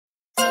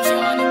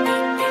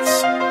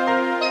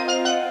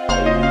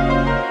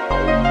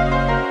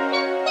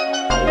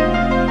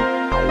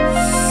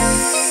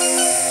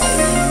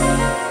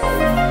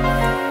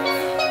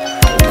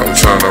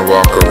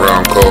walk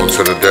around cold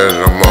to the dead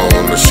of the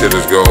moon. The shit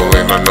is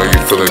golden, I know you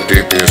feel it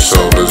deep in your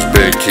soul. This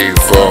big key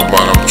fall, but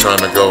I'm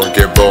trying to go and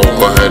get bold.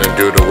 Go ahead and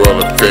do the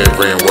world a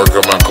favor and work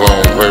on my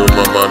clone. Play with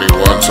my money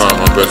one time,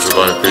 I bet your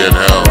life be in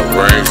hell.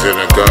 Brains in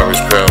a garbage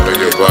pail and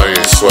your body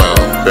is swell.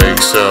 Bake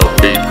cell,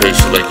 be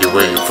patient like you're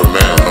waiting for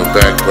mail. No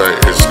backplay,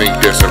 it's sneak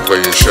this and play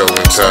your show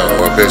and tell.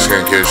 A bitch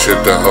can't get shit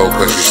to hoe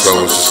cause she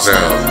slow as a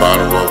snail.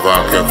 Bottle of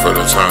vodka for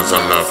the times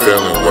I'm not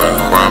feeling well.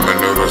 Ramen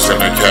noodles in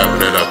the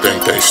cabinet, I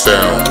think they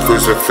stale.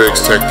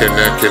 Crucifix, take your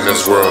neck in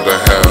this world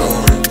of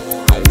hell.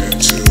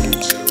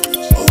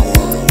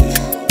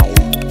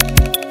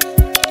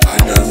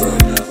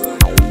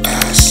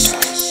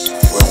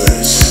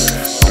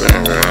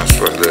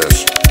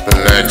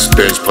 Next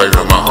bitch play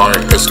with my heart,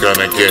 it's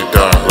gonna get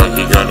dark. Like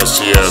you're gonna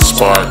see a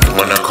spark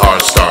when the car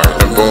start.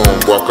 And boom,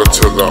 walk up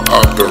to the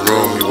upper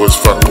room. You was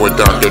fucking with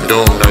Dr.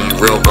 Doom, now you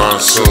real gone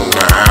soon.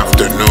 The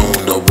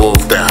afternoon, the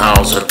wolf that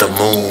howls at the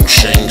moon.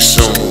 Shing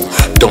soon,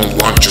 don't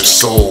want your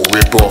soul.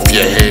 Rip off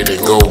your head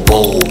and go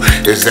bold.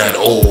 Is that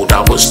old?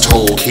 I was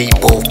told, keep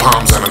both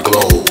palms on the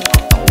globe.